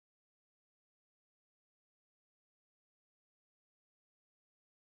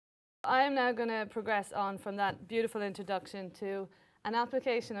I am now going to progress on from that beautiful introduction to an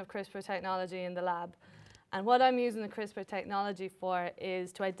application of CRISPR technology in the lab. And what I'm using the CRISPR technology for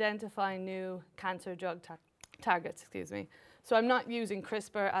is to identify new cancer drug targets. So I'm not using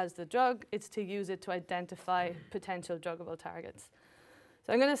CRISPR as the drug, it's to use it to identify potential druggable targets.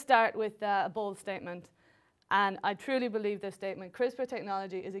 So I'm going to start with a bold statement. And I truly believe this statement: CRISPR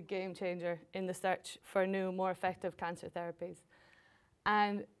technology is a game changer in the search for new, more effective cancer therapies.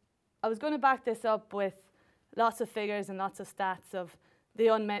 And I was going to back this up with lots of figures and lots of stats of the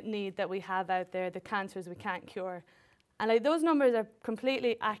unmet need that we have out there, the cancers we can't cure. And those numbers are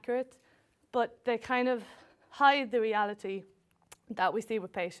completely accurate, but they kind of hide the reality that we see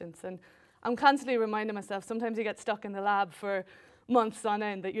with patients. And I'm constantly reminding myself, sometimes you get stuck in the lab for months on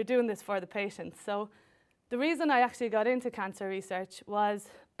end, that you're doing this for the patients. So the reason I actually got into cancer research was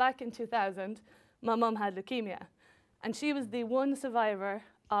back in 2000, my mum had leukemia. And she was the one survivor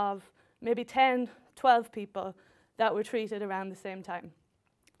of maybe 10, 12 people that were treated around the same time.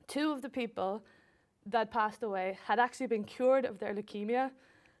 2 of the people that passed away had actually been cured of their leukemia,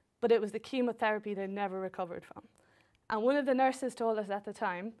 but it was the chemotherapy they never recovered from. And one of the nurses told us at the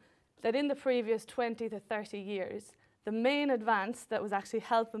time that in the previous 20 to 30 years, the main advance that was actually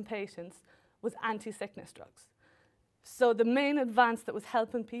helping patients was anti-sickness drugs. So the main advance that was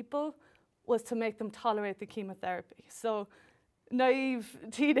helping people was to make them tolerate the chemotherapy. So naive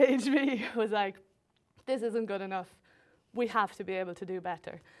teenage me was like, this isn't good enough. We have to be able to do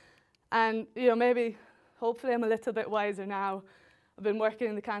better. And maybe, hopefully I'm a little bit wiser now. I've been working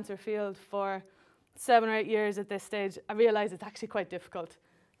in the cancer field for 7 or 8 years at this stage. I realize it's actually quite difficult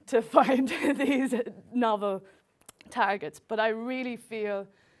to find these novel targets. But I really feel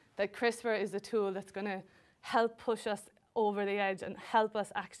that CRISPR is a tool that's going to help push us over the edge and help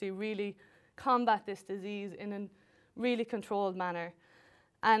us actually really combat this disease in a really controlled manner.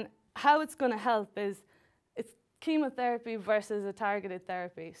 And how it's going to help is it's chemotherapy versus a targeted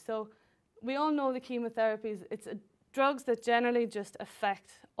therapy. So we all know the chemotherapies, it's drugs that generally just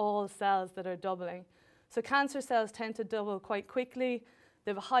affect all cells that are doubling. So cancer cells tend to double quite quickly.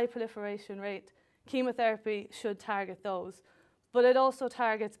 They have a high proliferation rate. Chemotherapy should target those. But it also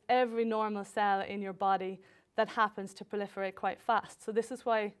targets every normal cell in your body that happens to proliferate quite fast. So this is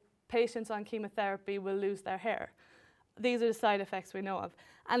why patients on chemotherapy will lose their hair. These are the side effects we know of.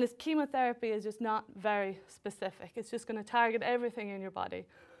 And this chemotherapy is just not very specific. It's just going to target everything in your body.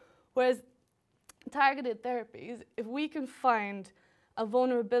 Whereas targeted therapies, if we can find a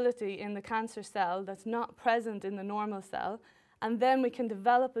vulnerability in the cancer cell that's not present in the normal cell, and then we can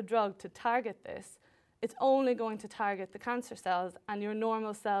develop a drug to target this, it's only going to target the cancer cells, and your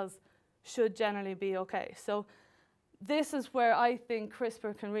normal cells should generally be okay. So this is where I think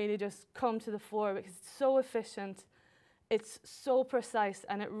CRISPR can really just come to the fore, because it's so efficient, it's so precise,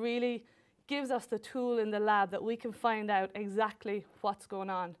 and it really gives us the tool in the lab that we can find out exactly what's going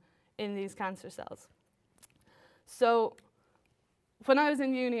on in these cancer cells. So when I was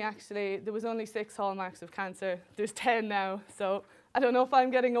in uni, actually, there was only 6 hallmarks of cancer. There's 10 now, so I don't know if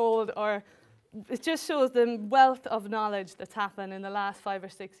I'm getting old, or it just shows the wealth of knowledge that's happened in the last 5 or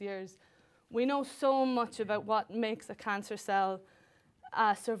 6 years. We know so much about what makes a cancer cell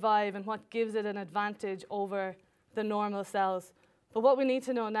survive and what gives it an advantage over the normal cells. But what we need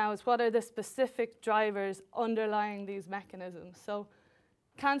to know now is what are the specific drivers underlying these mechanisms. So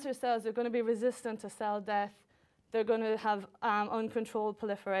cancer cells are going to be resistant to cell death. They're going to have uncontrolled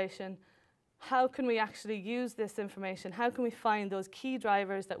proliferation. How can we actually use this information? How can we find those key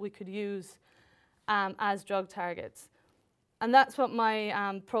drivers that we could use as drug targets? And that's what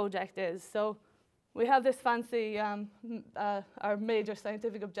my project is. So we have this fancy, our major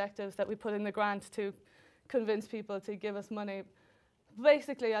scientific objectives that we put in the grant to convince people to give us money.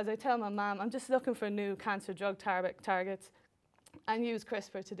 Basically, as I tell my mom, I'm just looking for new cancer drug targets and use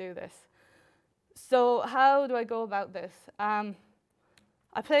CRISPR to do this. So how do I go about this? I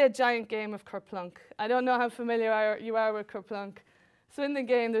play a giant game of Kerplunk. I don't know how familiar you are with Kerplunk. So in the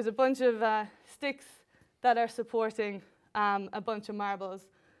game, there's a bunch of sticks that are supporting a bunch of marbles.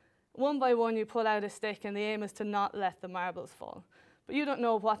 One by one, you pull out a stick, and the aim is to not let the marbles fall. But you don't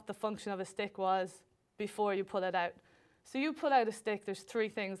know what the function of a stick was before you pull it out. So you pull out a stick, there's 3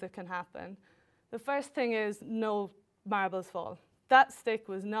 things that can happen. The first thing is no marbles fall. That stick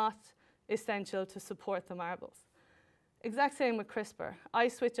was not essential to support the marbles. Exact same with CRISPR. I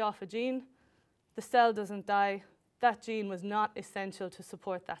switch off a gene, the cell doesn't die. That gene was not essential to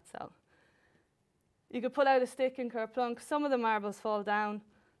support that cell. You could pull out a stick in Kerplunk, some of the marbles fall down.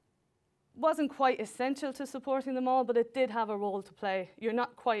 Wasn't quite essential to supporting them all, but it did have a role to play. You're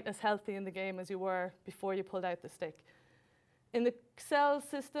not quite as healthy in the game as you were before you pulled out the stick. In the cell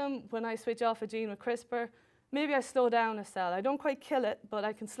system, when I switch off a gene with CRISPR, maybe I slow down a cell. I don't quite kill it, but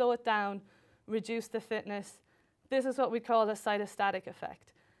I can slow it down, reduce the fitness. This is what we call a cytostatic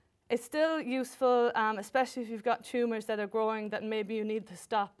effect. It's still useful, especially if you've got tumors that are growing that maybe you need to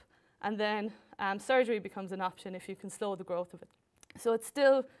stop, and then surgery becomes an option if you can slow the growth of it. So it's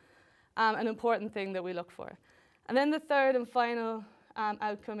still an important thing that we look for. And then the third and final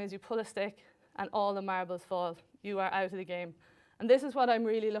outcome is you pull a stick and all the marbles fall. You are out of the game. And this is what I'm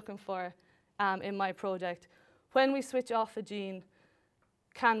really looking for in my project. When we switch off a gene,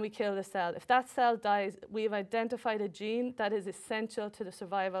 can we kill the cell? If that cell dies, we've identified a gene that is essential to the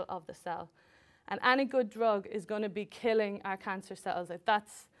survival of the cell. And any good drug is going to be killing our cancer cells. Like,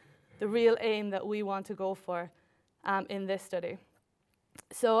 that's the real aim that we want to go for in this study.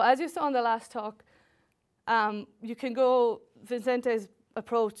 So as you saw in the last talk, you can go, Vincente's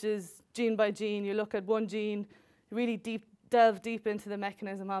approach is gene by gene. You look at one gene, really delve deep into the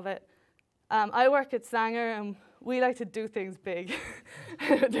mechanism of it. I work at Sanger, and we like to do things big.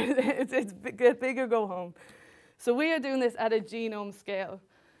 it's get big or go home. So we are doing this at a genome scale.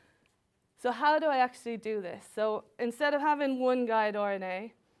 So how do I actually do this? So instead of having one guide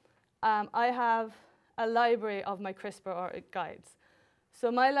RNA, I have a library of my CRISPR guides.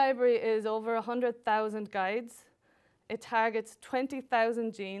 So my library is over 100,000 guides. It targets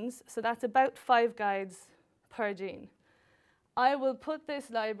 20,000 genes, so that's about 5 guides per gene. I will put this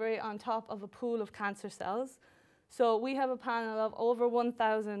library on top of a pool of cancer cells. So we have a panel of over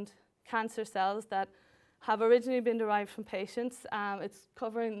 1,000 cancer cells that have originally been derived from patients. It's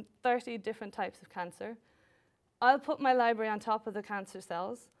covering 30 different types of cancer. I'll put my library on top of the cancer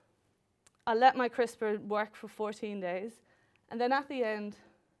cells. I'll let my CRISPR work for 14 days. And then at the end,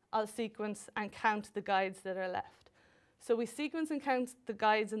 I'll sequence and count the guides that are left. So we sequence and count the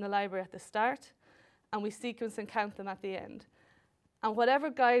guides in the library at the start, and we sequence and count them at the end. And whatever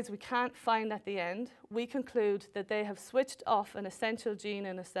guides we can't find at the end, we conclude that they have switched off an essential gene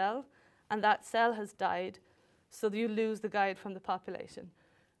in a cell, and that cell has died, so that you lose the guide from the population.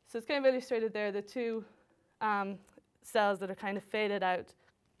 So it's kind of illustrated there, the two cells that are kind of faded out.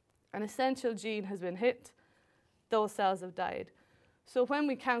 An essential gene has been hit, those cells have died. So when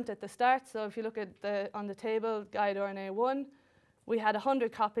we count at the start, so if you look at on the table, guide RNA 1, we had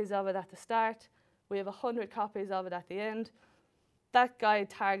 100 copies of it at the start, we have 100 copies of it at the end. That guide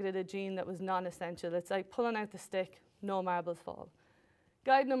targeted a gene that was non-essential. It's like pulling out the stick, no marbles fall.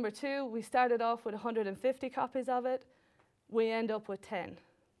 Guide number 2, we started off with 150 copies of it. We end up with 10.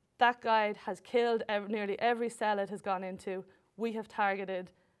 That guide has killed nearly every cell it has gone into. We have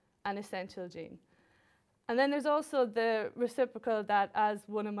targeted an essential gene. And then there's also the reciprocal that, as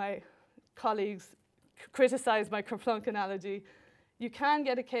one of my colleagues criticized my Kerplunk analogy, you can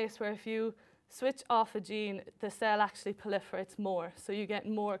get a case where if you switch off a gene, the cell actually proliferates more, so you get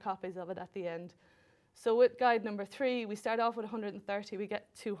more copies of it at the end. So with guide number 3, we start off with 130, we get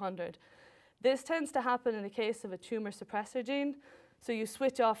 200. This tends to happen in the case of a tumor suppressor gene. So you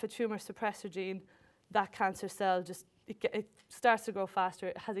switch off a tumor suppressor gene, that cancer cell just, it starts to grow faster,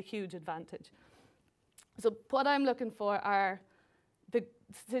 it has a huge advantage. So what I'm looking for are the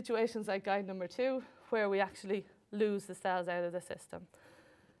situations like guide number 2, where we actually lose the cells out of the system.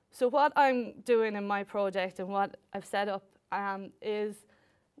 So what I'm doing in my project and what I've set up is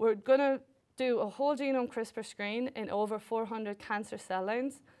we're going to do a whole genome CRISPR screen in over 400 cancer cell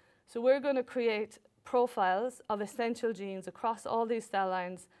lines. So we're going to create profiles of essential genes across all these cell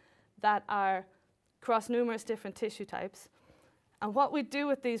lines that are across numerous different tissue types. And what we do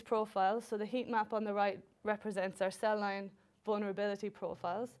with these profiles, so the heat map on the right represents our cell line vulnerability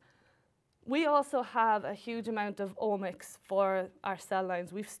profiles. We also have a huge amount of omics for our cell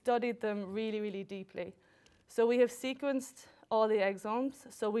lines. We've studied them really, really deeply. So we have sequenced all the exomes,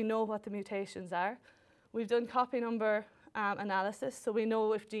 so we know what the mutations are. We've done copy number analysis, so we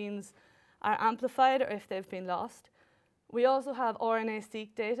know if genes are amplified or if they've been lost. We also have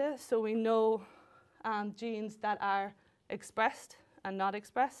RNA-seq data, so we know genes that are expressed and not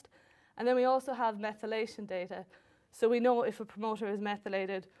expressed. And then we also have methylation data, so we know if a promoter is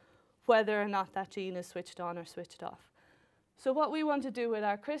methylated, whether or not that gene is switched on or switched off. So what we want to do with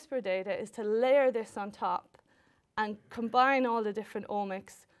our CRISPR data is to layer this on top and combine all the different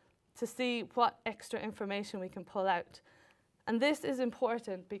omics to see what extra information we can pull out. And this is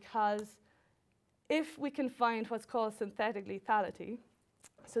important because if we can find what's called synthetic lethality,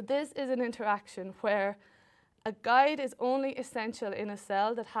 so this is an interaction where a guide is only essential in a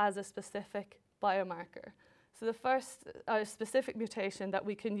cell that has a specific biomarker. So the first specific mutation that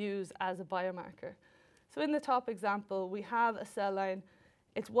we can use as a biomarker. So in the top example, we have a cell line.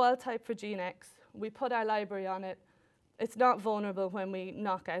 It's wild type for gene X. We put our library on it. it's not vulnerable when we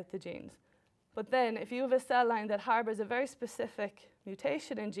knock out the genes. But then if you have a cell line that harbors a very specific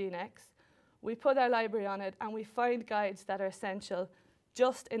mutation in gene X, we put our library on it and we find guides that are essential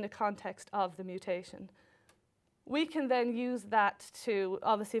just in the context of the mutation. We can then use that to,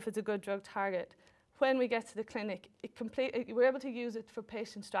 obviously if it's a good drug target, when we get to the clinic, we're able to use it for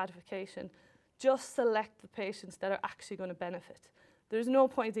patient stratification. Just select the patients that are actually going to benefit. There's no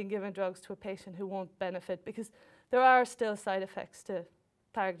point in giving drugs to a patient who won't benefit because there are still side effects to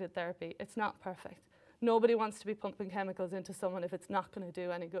targeted therapy. It's not perfect. Nobody wants to be pumping chemicals into someone if it's not going to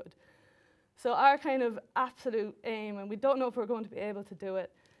do any good. So our kind of absolute aim, and we don't know if we're going to be able to do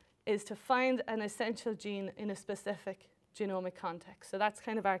it, is to find an essential gene in a specific genomic context. So that's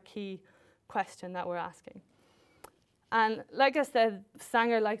kind of our key question that we're asking. And like I said,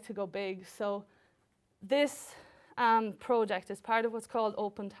 Sanger like to go big. So this project is part of what's called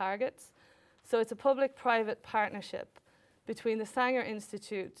Open Targets. So it's a public-private partnership between the Sanger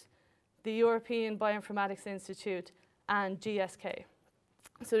Institute, the European Bioinformatics Institute, and GSK.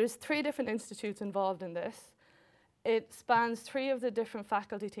 So there's 3 different institutes involved in this. It spans 3 of the different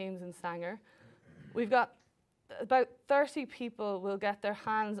faculty teams in Sanger. We've got about 30 people will get their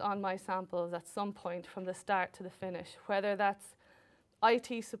hands on my samples at some point from the start to the finish, whether that's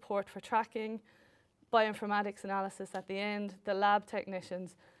IT support for tracking, bioinformatics analysis at the end, the lab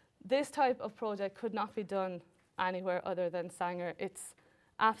technicians. This type of project could not be done anywhere other than Sanger. It's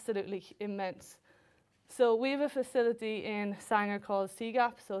absolutely immense. So we have a facility in Sanger called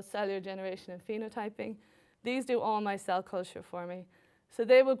CGAP, so cellular generation and phenotyping. These do all my cell culture for me. So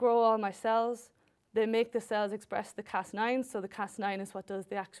they will grow all my cells. They make the cells express the Cas9, so the Cas9 is what does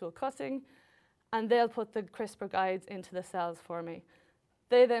the actual cutting, and they'll put the CRISPR guides into the cells for me.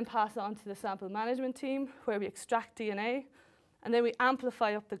 They then pass on to the sample management team, where we extract DNA, and then we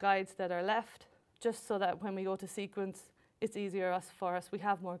amplify up the guides that are left, just so that when we go to sequence, it's easier for us. We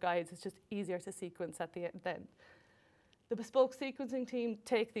have more guides. It's just easier to sequence at the end. The bespoke sequencing team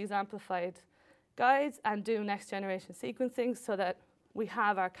take these amplified guides and do next generation sequencing so that we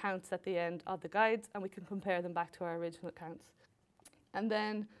have our counts at the end of the guides and we can compare them back to our original counts. And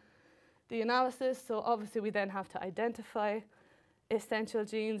then the analysis, so obviously we then have to identify essential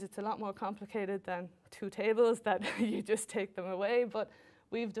genes. It's a lot more complicated than 2 tables that you just take them away, but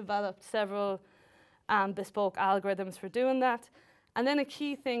we've developed several bespoke algorithms for doing that. And then a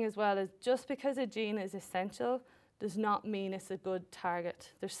key thing as well is just because a gene is essential does not mean it's a good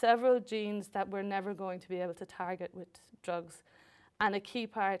target. There's several genes that we're never going to be able to target with drugs. And a key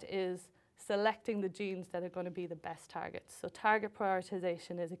part is selecting the genes that are going to be the best targets. So target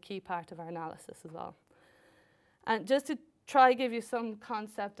prioritization is a key part of our analysis as well. And just to try give you some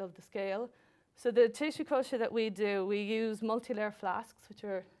concept of the scale, so the tissue culture that we do, we use multi-layer flasks, which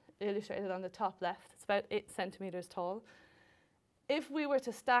are illustrated on the top left. It's about 8 centimeters tall. If we were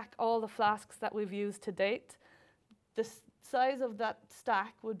to stack all the flasks that we've used to date, the size of that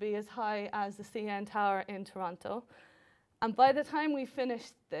stack would be as high as the CN Tower in Toronto. And by the time we finish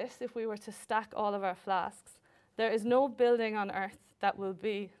this, if we were to stack all of our flasks, there is no building on Earth that will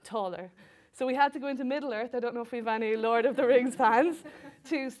be taller. So we had to go into Middle Earth. I don't know if we have any Lord of the Rings fans.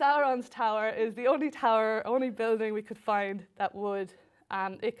 To Sauron's tower is the only tower, only building we could find that would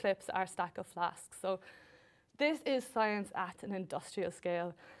eclipse our stack of flasks. So this is science at an industrial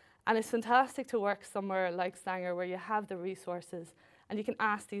scale. And it's fantastic to work somewhere like Sanger where you have the resources and you can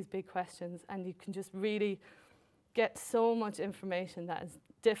ask these big questions and you can just really get so much information that is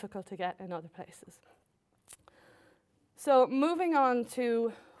difficult to get in other places. So moving on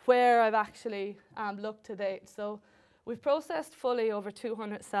to where I've actually looked to date. So we've processed fully over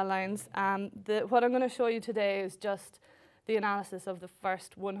 200 cell lines. What I'm going to show you today is just the analysis of the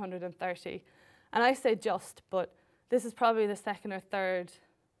first 130. And I say just, but this is probably the 2nd or 3rd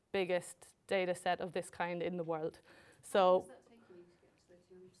biggest data set of this kind in the world. So, how long has that taken you to get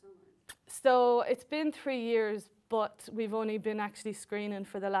to those 200 cell lines? So it's been 3 years, but we've only been actually screening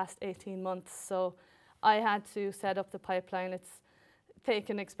for the last 18 months. So I had to set up the pipeline. It's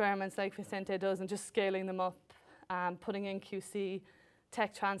taking experiments like Vicente does and just scaling them up, putting in QC,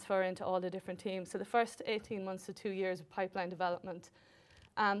 tech transfer into all the different teams. So the first 18 months to 2 years of pipeline development.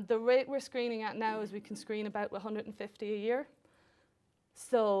 The rate we're screening at now is we can screen about 150 a year.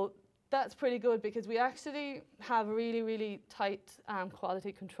 So that's pretty good because we actually have really, really tight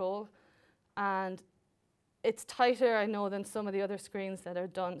quality control. And it's tighter, I know, than some of the other screens that are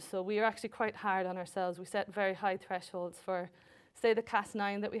done. So we are actually quite hard on ourselves. We set very high thresholds for, say, the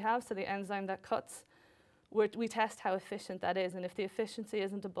Cas9 that we have, so the enzyme that cuts. We test how efficient that is. And if the efficiency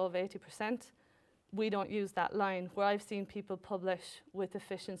isn't above 80%, we don't use that line, where I've seen people publish with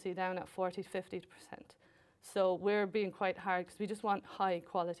efficiency down at 40 to 50%. So we're being quite hard because we just want high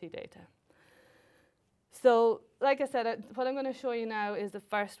quality data. So like I said, what I'm going to show you now is the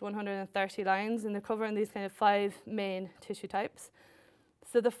first 130 lines, and they're covering these kind of 5 main tissue types.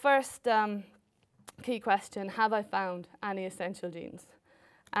 So the first key question, have I found any essential genes?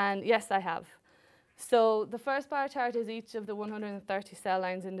 And yes, I have. So the first bar chart is each of the 130 cell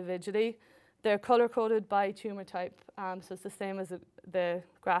lines individually. They're color-coded by tumor type, so it's the same as the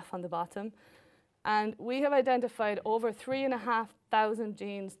graph on the bottom. And we have identified over 3,500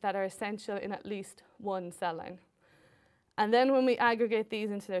 genes that are essential in at least one cell line. And then when we aggregate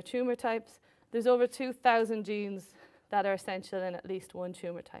these into their tumor types, there's over 2,000 genes that are essential in at least one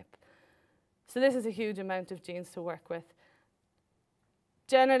tumor type. So this is a huge amount of genes to work with.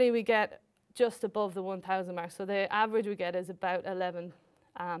 Generally, we get just above the 1,000 mark. So the average we get is about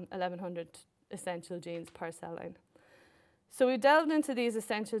 1,100 essential genes per cell line. So we delved into these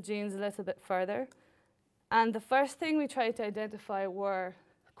essential genes a little bit further. And the first thing we tried to identify were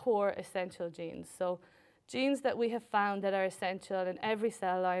core essential genes. So genes that we have found that are essential in every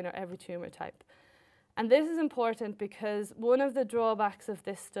cell line or every tumor type. And this is important because one of the drawbacks of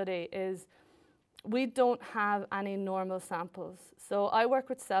this study is we don't have any normal samples. So I work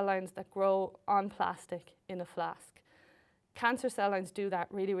with cell lines that grow on plastic in a flask. Cancer cell lines do that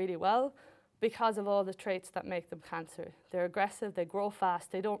really, really well because of all the traits that make them cancer. They're aggressive, they grow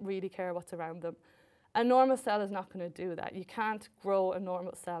fast, they don't really care what's around them. A normal cell is not going to do that. You can't grow a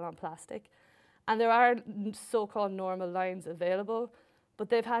normal cell on plastic. And there are so-called normal lines available, but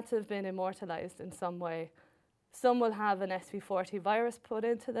they've had to have been immortalized in some way. Some will have an SV40 virus put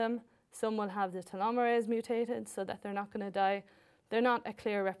into them. Some will have the telomerase mutated so that they're not going to die. They're not a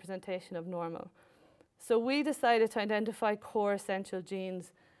clear representation of normal. So we decided to identify core essential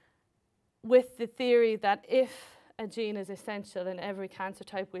genes with the theory that if a gene is essential in every cancer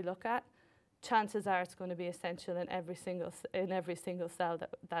type we look at, chances are it's going to be essential in every single cell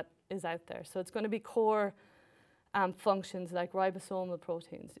that is out there. So it's going to be core functions like ribosomal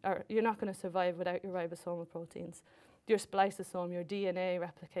proteins. Or you're not going to survive without your ribosomal proteins. Your spliceosome, your DNA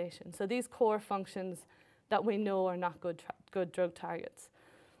replication. So these core functions that we know are not good drug targets.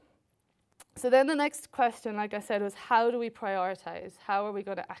 So then the next question, like I said, was how do we prioritize? How are we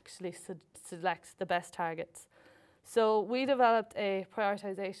going to actually select the best targets? So we developed a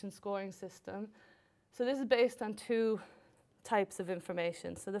prioritization scoring system. So this is based on 2 types of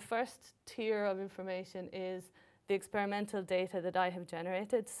information. So the first tier of information is the experimental data that I have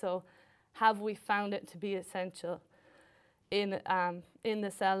generated. So have we found it to be essential? In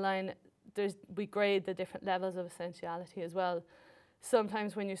the cell line, we grade the different levels of essentiality as well.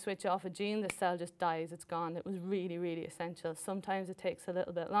 Sometimes when you switch off a gene, the cell just dies, it's gone. It was really, really essential. Sometimes it takes a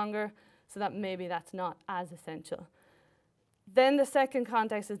little bit longer, so that maybe that's not as essential. Then the second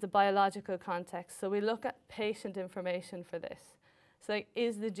context is the biological context. So we look at patient information for this. So like,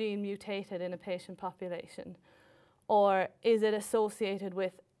 is the gene mutated in a patient population? Or is it associated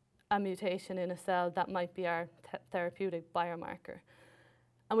with a mutation in a cell that might be our therapeutic biomarker?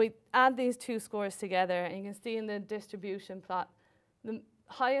 And we add these 2 scores together, and you can see in the distribution plot, the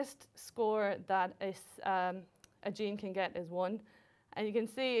highest score that a gene can get is 1. And you can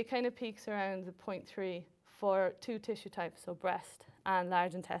see it kind of peaks around the 0.3 for 2 tissue types, so breast and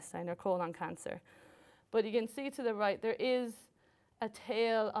large intestine or colon cancer. But you can see to the right, there is a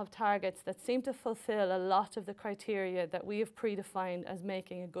tail of targets that seem to fulfill a lot of the criteria that we have predefined as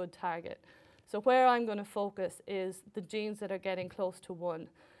making a good target. So where I'm going to focus is the genes that are getting close to 1.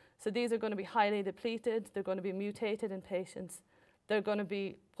 So these are going to be highly depleted, they're going to be mutated in patients, they're going to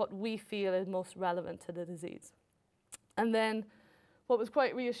be what we feel is most relevant to the disease. And then what was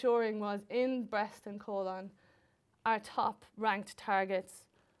quite reassuring was in breast and colon, our top ranked targets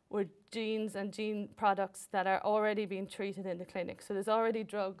were genes and gene products that are already being treated in the clinic. So there's already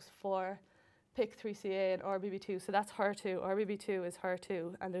drugs for PIK3CA and RBB2, so that's HER2. RBB2 is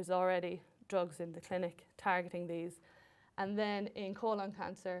HER2, and there's already drugs in the clinic targeting these. And then in colon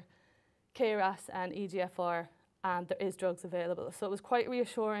cancer, KRAS and EGFR, there is drugs available. So it was quite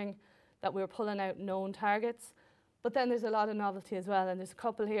reassuring that we were pulling out known targets. But then there's a lot of novelty as well, and there's a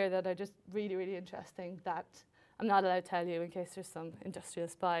couple here that are just really, really interesting that I'm not allowed to tell you in case there's some industrial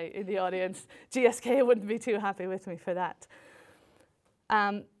spy in the audience. GSK wouldn't be too happy with me for that.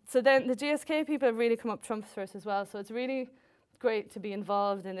 So then the GSK people have really come up trumps for us as well. So it's really great to be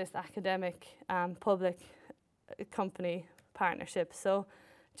involved in this academic public company partnership. So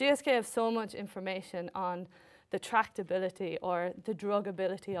GSK have so much information on the tractability or the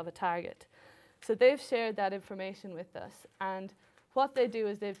drugability of a target. So they've shared that information with us. And what they do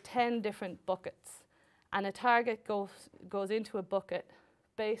is they have 10 different buckets. And a target goes into a bucket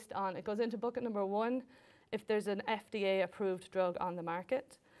based on, it goes into bucket number 1 if there's an FDA-approved drug on the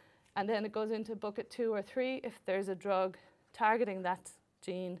market. And then it goes into bucket 2 or 3 if there's a drug targeting that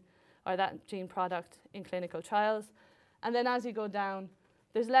gene or that gene product in clinical trials. And then as you go down,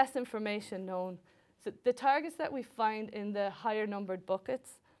 there's less information known. So the targets that we find in the higher numbered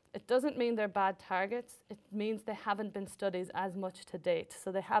buckets, it doesn't mean they're bad targets. It means they haven't been studied as much to date,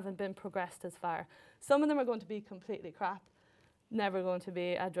 so they haven't been progressed as far. Some of them are going to be completely crap, never going to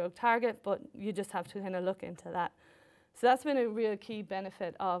be a drug target, but you just have to kind of look into that. So that's been a real key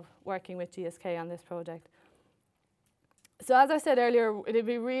benefit of working with GSK on this project. So as I said earlier, it'd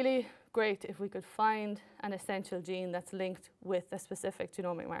be really great if we could find an essential gene that's linked with a specific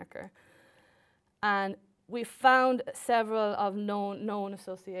genomic marker. And we found several of known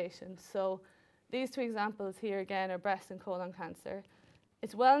associations. So these 2 examples here again are breast and colon cancer.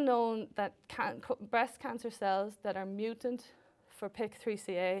 It's well known that breast cancer cells that are mutant for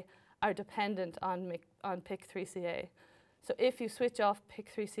PIK3CA are dependent on PIK3CA. So if you switch off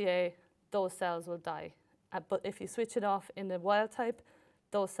PIK3CA, those cells will die. But if you switch it off in the wild type,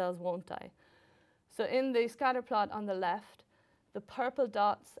 those cells won't die. So in the scatter plot on the left, the purple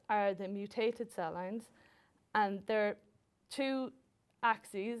dots are the mutated cell lines, and their 2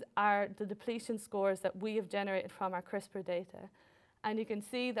 axes are the depletion scores that we have generated from our CRISPR data. And you can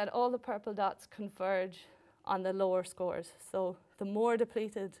see that all the purple dots converge on the lower scores. So the more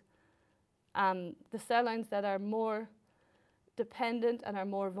depleted, the cell lines that are more dependent and are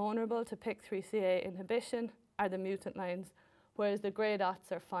more vulnerable to PIK3CA inhibition are the mutant lines, whereas the grey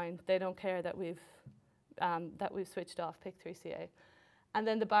dots are fine. They don't care that we've switched off PIK3CA. And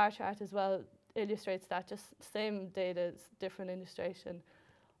then the bar chart as well illustrates that, just same data, different illustration.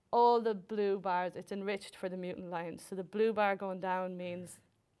 All the blue bars, it's enriched for the mutant lines. So the blue bar going down means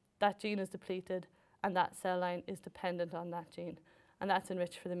that gene is depleted and that cell line is dependent on that gene, and that's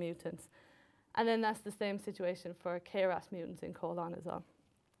enriched for the mutants. And then that's the same situation for KRAS mutants in colon as well.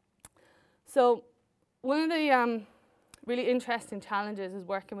 So one of the really interesting challenges is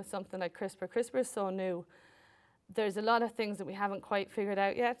working with something like CRISPR. CRISPR is so new. There's a lot of things that we haven't quite figured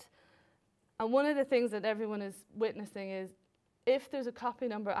out yet. And one of the things that everyone is witnessing is if there's a copy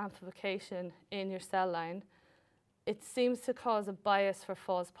number amplification in your cell line, it seems to cause a bias for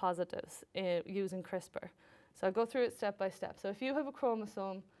false positives using CRISPR. So I'll go through it step by step. So if you have a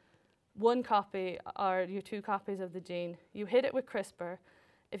chromosome, 1 copy or your 2 copies of the gene, you hit it with CRISPR.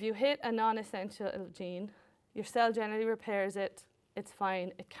 If you hit a non-essential gene, your cell generally repairs it, it's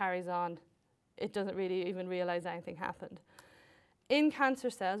fine, it carries on. It doesn't really even realize anything happened. In cancer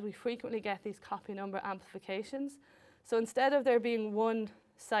cells, we frequently get these copy number amplifications. So instead of there being 1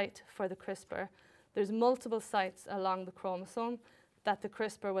 site for the CRISPR, there's multiple sites along the chromosome that the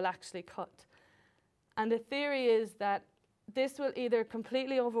CRISPR will actually cut. And the theory is that this will either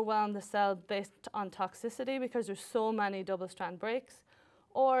completely overwhelm the cell based on toxicity because there's so many double-strand breaks,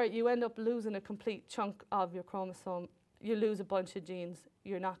 or you end up losing a complete chunk of your chromosome. You lose a bunch of genes.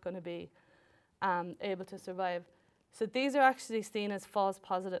 You're not going to be able to survive. So these are actually seen as false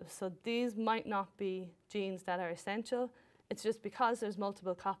positives. So these might not be genes that are essential. It's just because there's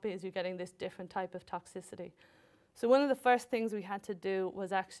multiple copies, you're getting this different type of toxicity. So one of the first things we had to do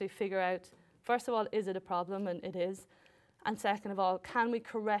was actually figure out, first of all, is it a problem? And it is. And second of all, can we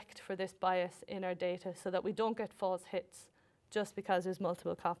correct for this bias in our data so that we don't get false hits just because there's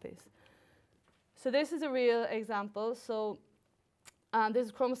multiple copies? So this is a real example. So this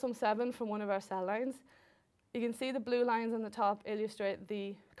is chromosome 7 from one of our cell lines. You can see the blue lines on the top illustrate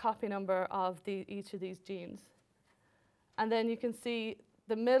the copy number of each of these genes. And then you can see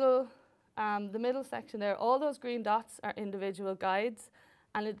the middle section there, all those green dots are individual guides,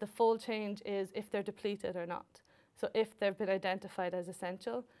 and the fold change is if they're depleted or not. So if they've been identified as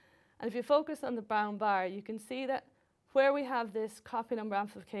essential. And if you focus on the brown bar, you can see that where we have this copy number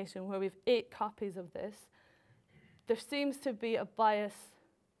amplification, where we have 8 copies of this, there seems to be a bias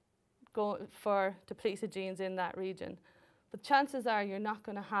for depleted genes in that region. But chances are you're not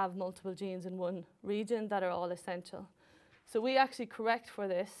going to have multiple genes in one region that are all essential. So we actually correct for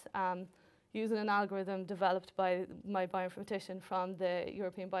this using an algorithm developed by my bioinformatician from the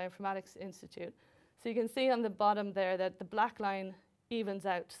European Bioinformatics Institute. So you can see on the bottom there that the black line evens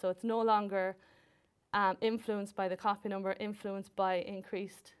out. So it's no longer influenced by the copy number, influenced by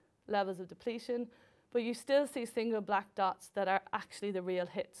increased levels of depletion. But you still see single black dots that are actually the real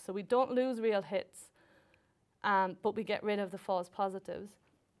hits. So we don't lose real hits, but we get rid of the false positives.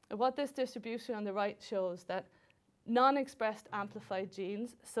 And what this distribution on the right shows that non-expressed amplified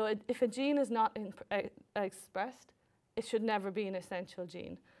genes, so if a gene is not expressed, it should never be an essential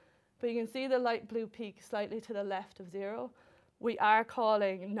gene. But you can see the light blue peak slightly to the left of 0. We are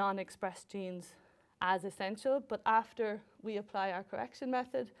calling non-expressed genes as essential, but after we apply our correction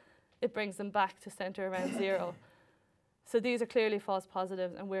method, it brings them back to center around 0. So these are clearly false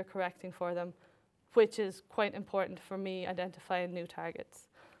positives, and we're correcting for them, which is quite important for me identifying new targets.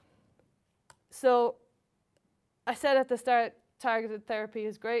 So I said at the start, targeted therapy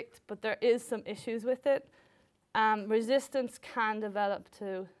is great, but there is some issues with it. Resistance can develop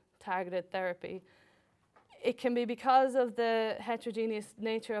to targeted therapy. It can be because of the heterogeneous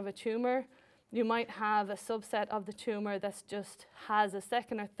nature of a tumor. You might have a subset of the tumor that just has a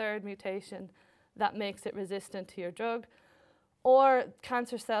second or third mutation that makes it resistant to your drug. Or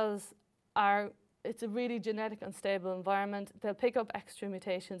cancer cells it's a really genetic unstable environment. They'll pick up extra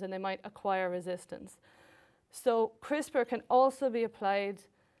mutations and they might acquire resistance. So CRISPR can also be applied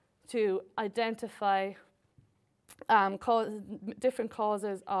to identify different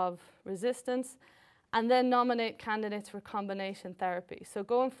causes of resistance and then nominate candidates for combination therapy. So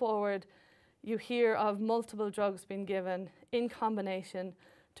going forward, you hear of multiple drugs being given in combination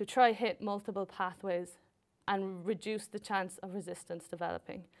to try hit multiple pathways and reduce the chance of resistance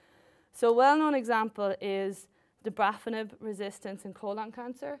developing. So a well-known example is Babraham resistance in colon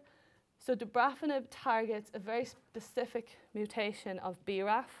cancer. So Babraham targets a very specific mutation of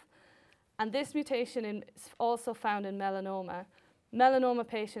BRAF, and this mutation is also found in melanoma. Melanoma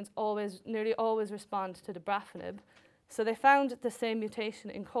patients nearly always respond to Babraham. So they found the same mutation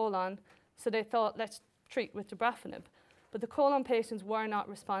in colon, so they thought, let's treat with Babraham. But the colon patients were not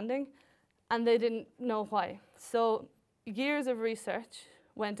responding, and they didn't know why. So years of research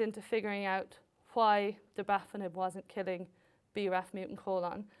went into figuring out why Babraham wasn't killing BRAF mutant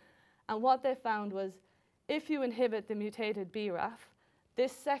colon. And what they found was, if you inhibit the mutated BRAF,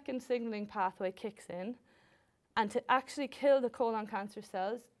 this second signaling pathway kicks in, and to actually kill the colon cancer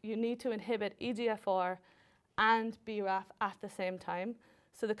cells, you need to inhibit EGFR and BRAF at the same time.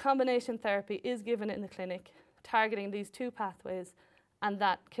 So the combination therapy is given in the clinic, targeting these two pathways, and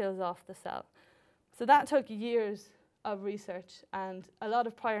that kills off the cell. So that took years of research and a lot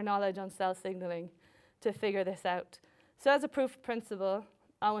of prior knowledge on cell signaling to figure this out. So as a proof of principle,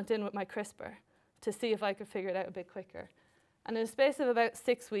 I went in with my CRISPR to see if I could figure it out a bit quicker. And in a space of about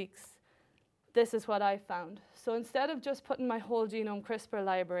 6 weeks, this is what I found. So instead of just putting my whole genome CRISPR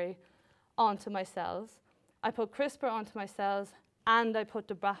library onto my cells, I put CRISPR onto my cells and I put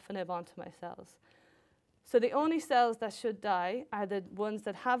Babraham onto my cells. So the only cells that should die are the ones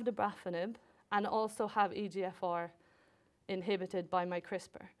that have Babraham and also have EGFR inhibited by my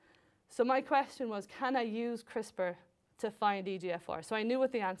CRISPR. So my question was, can I use CRISPR to find EGFR? So I knew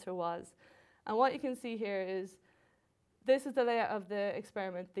what the answer was. And what you can see here is, this is the layout of the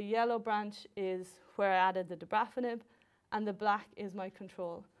experiment. The yellow branch is where I added the Babraham, and the black is my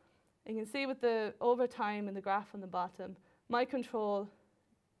control. You can see with the over time in the graph on the bottom, my control,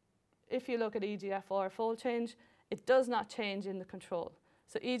 if you look at EGFR fold change, it does not change in the control.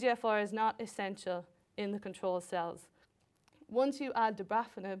 So EGFR is not essential in the control cells. Once you add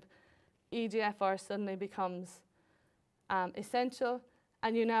Babraham, EGFR suddenly becomes essential,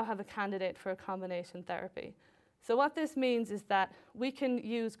 and you now have a candidate for a combination therapy. So what this means is that we can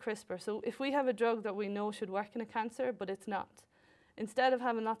use CRISPR. So if we have a drug that we know should work in a cancer, but it's not, instead of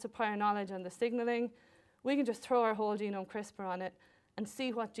having lots of prior knowledge on the signaling, we can just throw our whole genome CRISPR on it and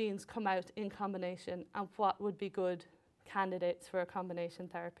see what genes come out in combination and what would be good candidates for a combination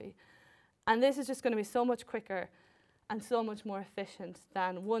therapy. And this is just going to be so much quicker and so much more efficient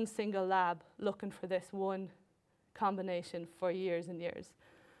than one single lab looking for this one combination for years and years.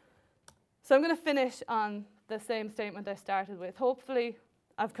 So I'm going to finish on the same statement I started with. Hopefully,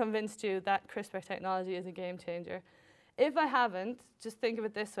 I've convinced you that CRISPR technology is a game changer. If I haven't, just think of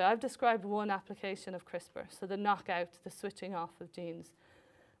it this way. I've described one application of CRISPR, so the knockout, the switching off of genes.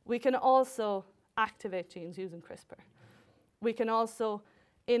 We can also activate genes using CRISPR. We can also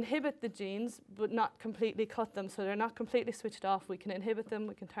inhibit the genes, but not completely cut them, so they're not completely switched off. We can inhibit them,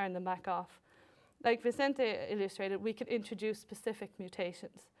 we can turn them back off. Like Vicente illustrated, we can introduce specific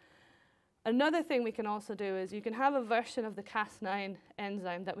mutations. Another thing we can also do is you can have a version of the Cas9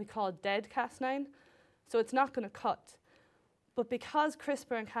 enzyme that we call dead Cas9, so it's not going to cut. But because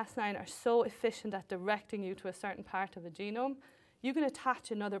CRISPR and Cas9 are so efficient at directing you to a certain part of a genome, you can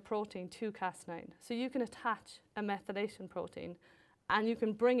attach another protein to Cas9. So you can attach a methylation protein, and you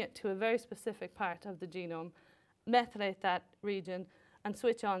can bring it to a very specific part of the genome, methylate that region, and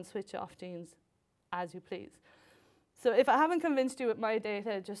switch on, switch off genes as you please. So if I haven't convinced you with my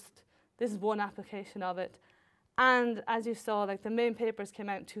data, this is one application of it. And as you saw, like the main papers came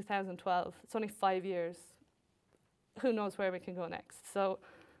out in 2012. It's only 5 years. Who knows where we can go next? So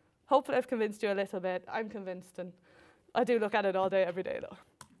hopefully I've convinced you a little bit. I'm convinced, and I do look at it all day, every day though.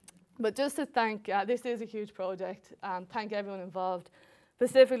 But just to thank, this is a huge project, thank everyone involved,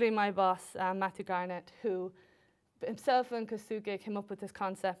 specifically my boss, Matthew Garnett, who himself and Kasuke came up with this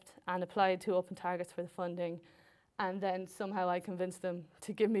concept and applied to open targets for the funding. And then somehow I convinced them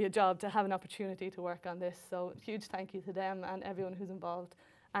to give me a job, to have an opportunity to work on this. So huge thank you to them and everyone who's involved.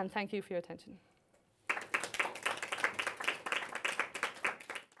 And thank you for your attention.